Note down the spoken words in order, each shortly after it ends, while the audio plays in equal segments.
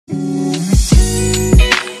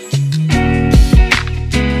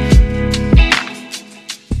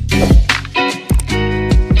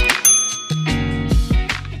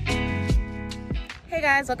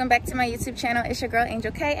guys, welcome back to my YouTube channel. It's your girl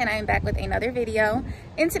Angel K, and I am back with another video.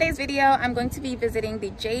 In today's video, I'm going to be visiting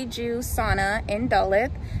the Jeju Sauna in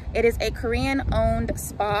Duluth. It is a Korean owned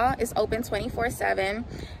spa. It's open 24/7,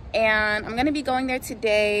 and I'm going to be going there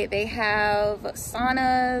today. They have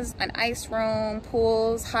saunas, an ice room,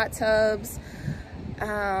 pools, hot tubs. They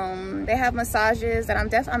have massages that I'm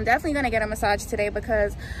definitely gonna get a massage today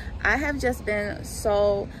because I have just been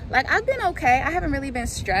so, like, I've been okay. I haven't really been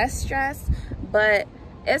stressed, but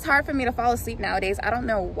it's hard for me to fall asleep nowadays. I don't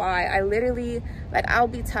know why. I literally, like, I'll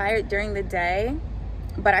be tired during the day,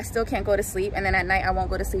 but I still can't go to sleep, and then at night I won't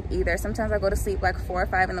go to sleep either. Sometimes I go to sleep like 4 or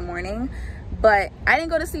 5 in the morning, but I didn't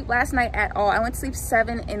go to sleep last night at all. I went to sleep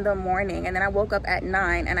 7 in the morning, and then I woke up at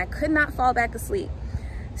 9, and I could not fall back asleep.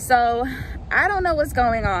 So I don't know what's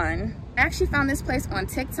going on. I actually found this place on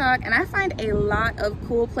TikTok, and I find a lot of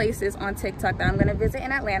cool places on TikTok that I'm gonna visit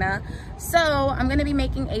in Atlanta. So I'm gonna be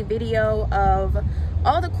making a video of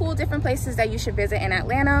all the cool different places that you should visit in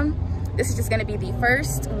Atlanta. This is just gonna be the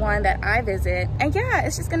first one that I visit. And yeah,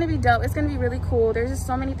 it's just gonna be dope. It's gonna be really cool. There's just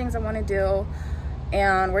so many things I wanna do.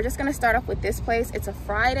 And we're just gonna start off with this place. It's a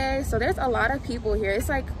Friday, so there's a lot of people here. It's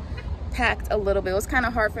like packed a little bit. It was kind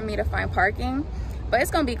of hard for me to find parking. But it's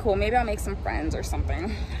gonna be cool. Maybe I'll make some friends or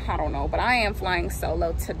something. I don't know, but I am flying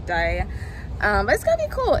solo today. But it's gonna be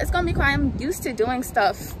cool. It's gonna be cool. I'm used to doing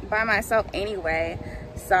stuff by myself anyway.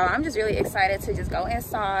 So I'm just really excited to just go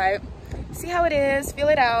inside, see how it is, feel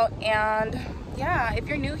it out. And yeah, if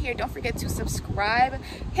you're new here, don't forget to subscribe.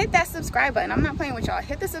 Hit that subscribe button. I'm not playing with y'all.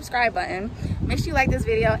 Hit the subscribe button. Make sure you like this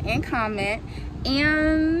video and comment.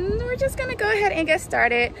 And we're just gonna go ahead and get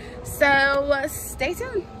started. So stay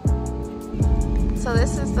tuned. So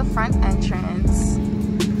this is the front entrance.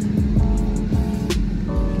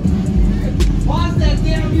 Pause that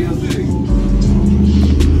damn music!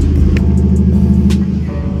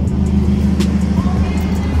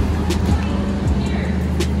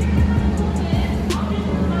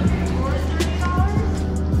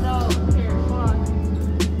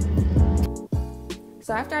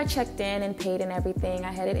 So after I checked in and paid and everything,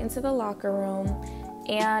 I headed into the locker room.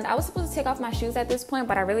 And I was supposed to take off my shoes at this point,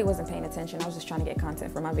 but I really wasn't paying attention. I was just trying to get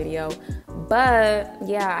content for my video. But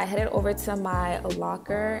yeah, I headed over to my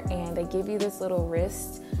locker, and they give you this little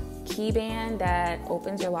wrist key band that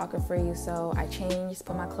opens your locker for you. So I changed,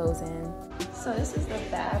 put my clothes in. So this is the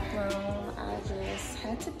bathroom. I just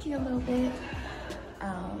had to pee a little bit.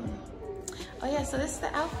 Oh yeah, so this is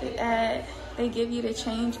the outfit that they give you to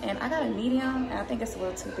change, and I got a medium, and I think it's a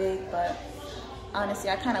little too big, but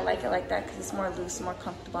honestly, I kind of like it like that because it's more loose, more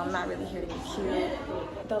comfortable. I'm not really here to be cute.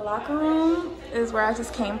 The locker room is where I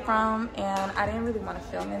just came from, and I didn't really want to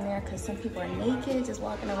film in there because some people are naked just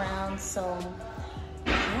walking around. So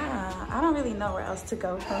yeah, I don't really know where else to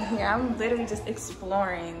go from here. I'm literally just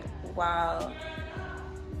exploring while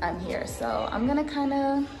I'm here. So I'm gonna kind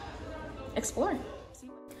of explore.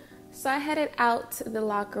 So I headed out to the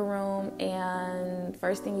locker room, and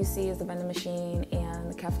first thing you see is the vending machine and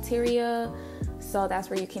the cafeteria. So that's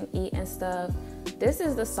where you can eat and stuff. This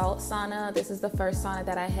is the salt sauna. This is the first sauna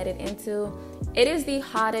that I headed into. It is the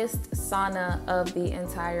hottest sauna of the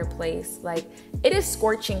entire place. Like, it is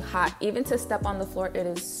scorching hot. Even to step on the floor, it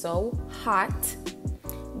is so hot.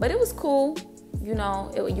 But it was cool. You know,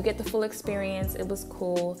 you get the full experience. It was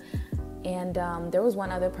cool. And there was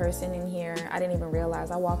one other person in here. I didn't even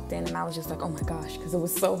realize. I walked in and I was just like, oh my gosh, because it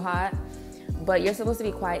was so hot. But you're supposed to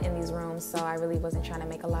be quiet in these rooms, so I really wasn't trying to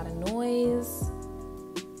make a lot of noise.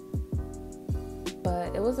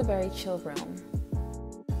 But it was a very chill room.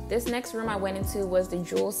 This next room I went into was the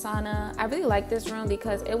Jeju sauna. I really liked this room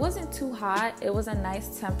because it wasn't too hot. It was a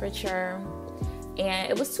nice temperature. And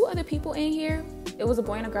it was 2 other people in here. It was a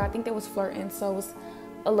boy and a girl. I think they was flirting, so it was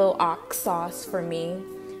a little ox sauce for me.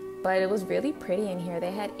 But it was really pretty in here.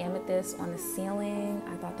 They had amethyst on the ceiling.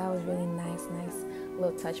 I thought that was really nice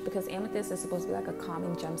little touch because amethyst is supposed to be like a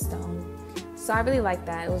calming gemstone. So I really liked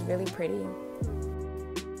that. It was really pretty.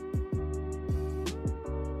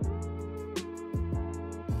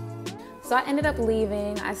 So I ended up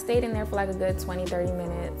leaving. I stayed in there for like a good 20-30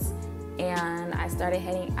 minutes, and I started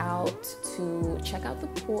heading out to check out the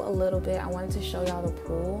pool a little bit. I wanted to show y'all the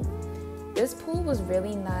pool. This pool was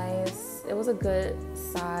really nice. It was a good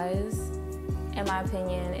size. In my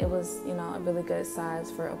opinion, it was, you know, a really good size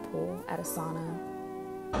for a pool at a sauna.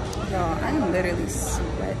 Y'all, I'm literally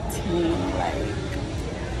sweating, like.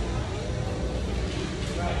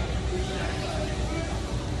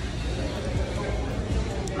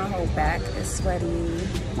 My whole back is sweaty.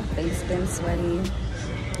 My face been sweaty.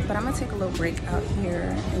 But I'm gonna take a little break out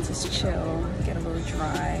here and just chill, get a little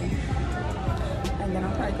dry. And then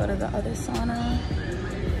I'll probably go to the other sauna.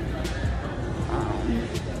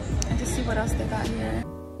 and just see what else they got here.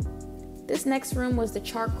 This next room was the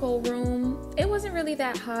charcoal room. It wasn't really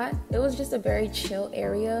that hot. It was just a very chill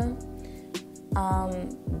area.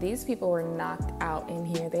 These people were knocked out in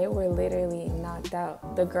here. They were literally knocked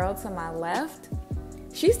out. The girl to my left,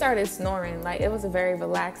 she started snoring. Like, it was a very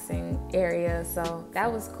relaxing area, so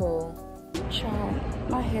that was cool. Child,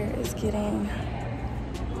 my hair is getting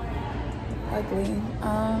ugly.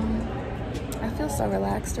 I feel so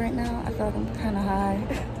relaxed right now. I feel like I'm kind of high.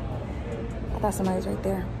 I thought somebody was right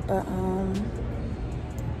there, but I'll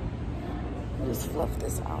just fluff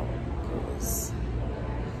this out because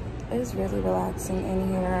it's really relaxing in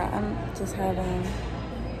here. I'm just having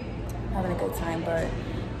a good time, but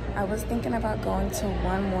I was thinking about going to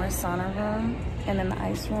one more sauna room and then the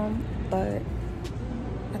ice room, but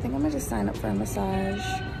I think I'm gonna just sign up for a massage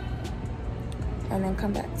and then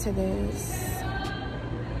come back to this.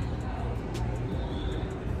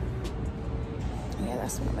 Yeah,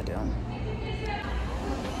 that's what I'm gonna do.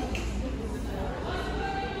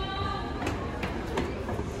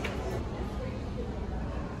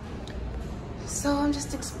 So I'm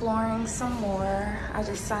just exploring some more. I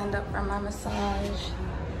just signed up for my massage.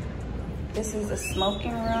 This is a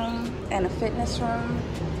smoking room and a fitness room.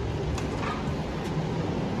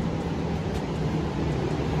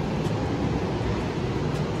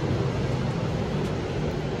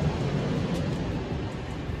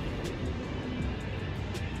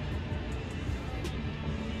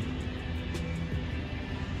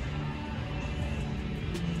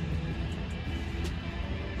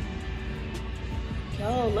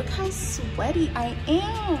 Yo, look how sweaty I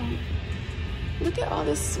am. Look at all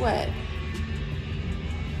this sweat.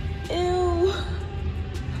 Ew.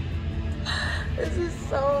 This is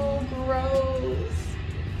so gross.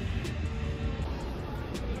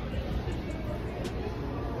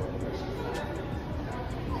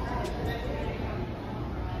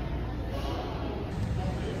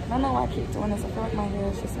 I don't know why I keep doing this. I feel like my hair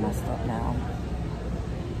is just messed up now.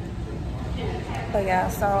 But yeah,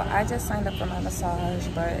 so I just signed up for my massage,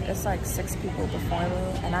 but it's like 6 people before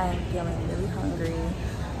me and I am feeling really hungry.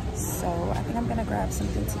 So I think I'm gonna grab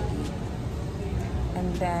something to eat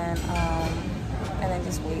and then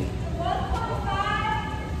just wait.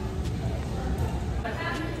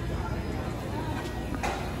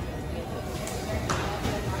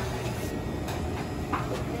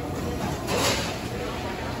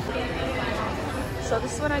 So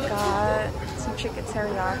this is what I got. Some chicken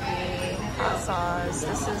teriyaki, hot sauce.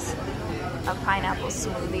 This is a pineapple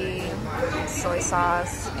smoothie, soy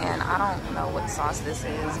sauce, and I don't know what sauce this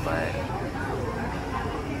is, but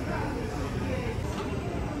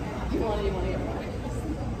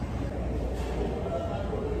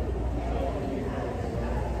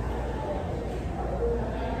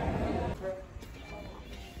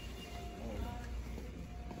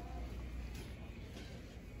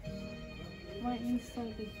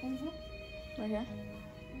right here.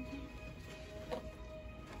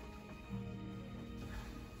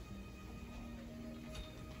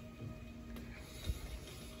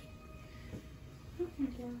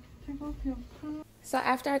 So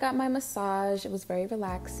after I got my massage, it was very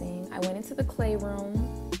relaxing. I went into the clay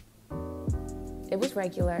room. It was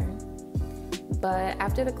regular. But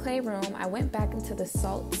after the clay room, I went back into the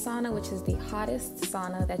salt sauna, which is the hottest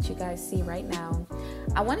sauna that you guys see right now.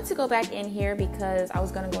 I wanted to go back in here because I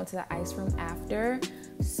was gonna go into the ice room after.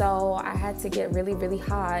 So I had to get really, really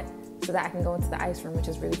hot so that I can go into the ice room, which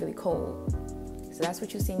is really, really cold. So that's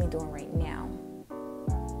what you see me doing right now.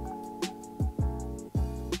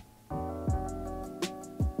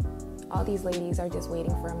 All these ladies are just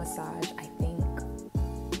waiting for a massage, I think.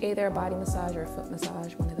 Either a body massage or a foot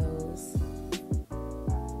massage, one of those.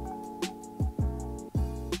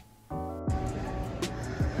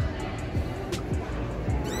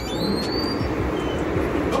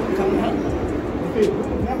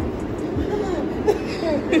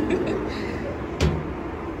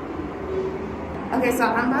 Okay, so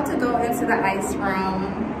I'm about to go into the ice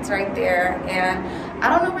room. It's right there, and I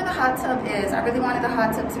don't know where the hot tub is. I really wanted the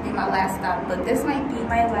hot tub to be my last stop, but this might be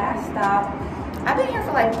my last stop. I've been here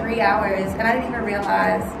for like 3 hours, and I didn't even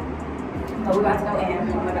realize. But we're about to go in.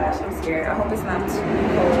 Oh my gosh, I'm scared. I hope it's not too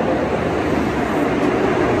cold.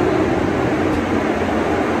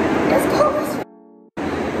 It's cold as f.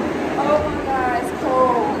 Oh my god, it's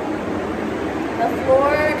cold. The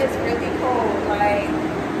floor is really cold. Like,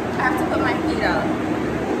 I have to put my feet up.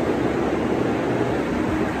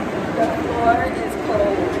 The floor is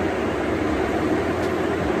cold.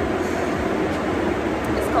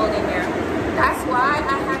 It's cold in here. That's why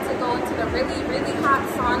I had to go into the really, really hot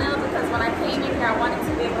sauna, because when I came in here, I wanted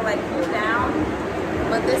to be able to like cool down.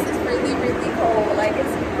 But this is really, really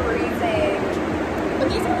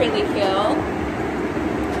really feel.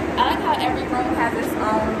 I like how every room has its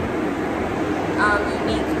own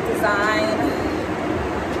unique design.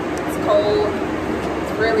 It's cold.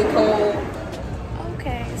 It's really cold.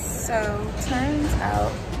 Okay, so turns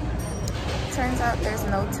out there's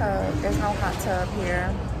no tub. There's no hot tub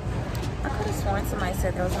here. I could have sworn somebody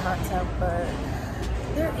said there was a hot tub, but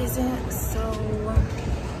there isn't. So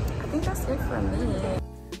I think that's it for me.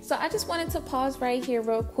 So I just wanted to pause right here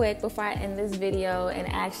real quick before I end this video and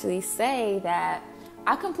actually say that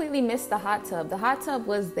I completely missed the hot tub. The hot tub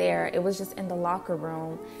was there. It was just in the locker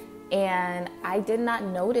room. And I did not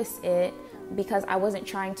notice it because I wasn't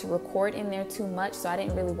trying to record in there too much. So I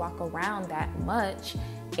didn't really walk around that much.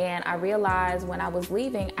 And I realized when I was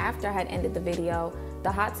leaving after I had ended the video,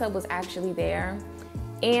 the hot tub was actually there.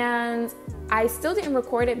 And I still didn't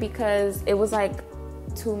record it because it was like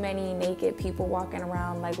too many naked people walking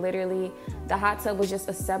around. Like literally the hot tub was just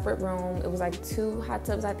a separate room. It was like 2 hot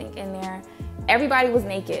tubs I think in there. Everybody was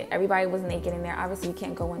naked. Everybody was naked in there. Obviously you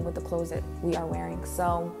can't go in with the clothes that we are wearing.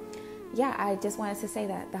 So yeah, I just wanted to say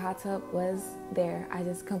that the hot tub was there. I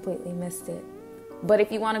just completely missed it. But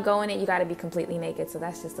if you want to go in it, you got to be completely naked. So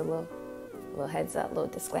that's just a little heads up, little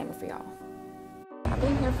disclaimer for y'all. I've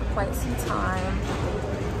been here for quite some time.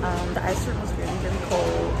 The ice room was really, really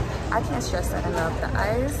cold. I can't stress that enough. The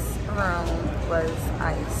ice room was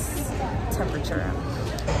ice temperature,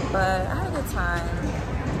 but I had a good time.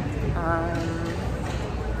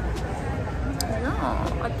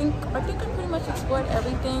 Yeah, I think I pretty much explored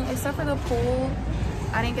everything except for the pool.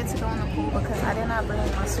 I didn't get to go in the pool because I did not bring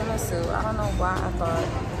my swimming suit. I don't know why I thought.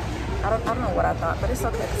 I don't know what I thought, but it's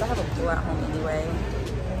okay because I have a pool at home anyway.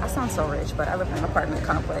 I sound so rich, but I live in an apartment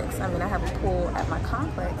complex. I mean, I have a pool at my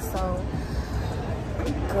complex, so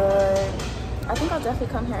I'm good. I think I'll definitely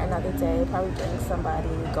come here another day, probably bring somebody,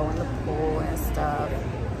 go in the pool and stuff.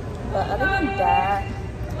 But other than that,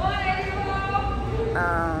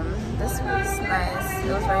 this was nice.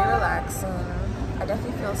 It was very relaxing. I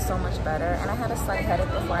definitely feel so much better. And I had a slight headache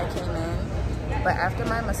before I came in. But after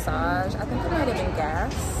my massage, I think it might have been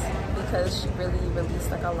gas, because she really released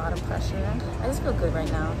like a lot of pressure. I just feel good right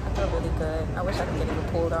now. I feel really good. I wish I could get in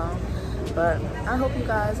the pool though. But I hope you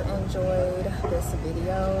guys enjoyed this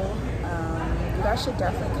video. You guys should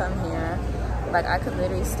definitely come here. Like I could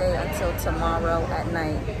literally stay until tomorrow at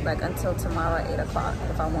night, like until tomorrow at 8 o'clock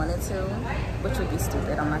if I wanted to, which would be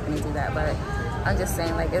stupid. I'm not gonna do that, but I'm just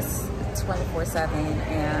saying like it's 24/7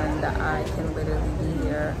 and I can literally be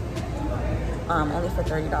here only for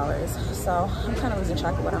 $30. So I'm kind of losing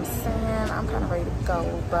track of what I'm saying. I'm kind of ready to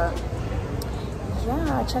go, but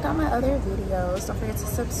yeah, check out my other videos. Don't forget to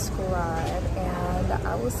subscribe, and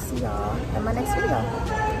I will see y'all in my next video.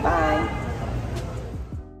 Bye.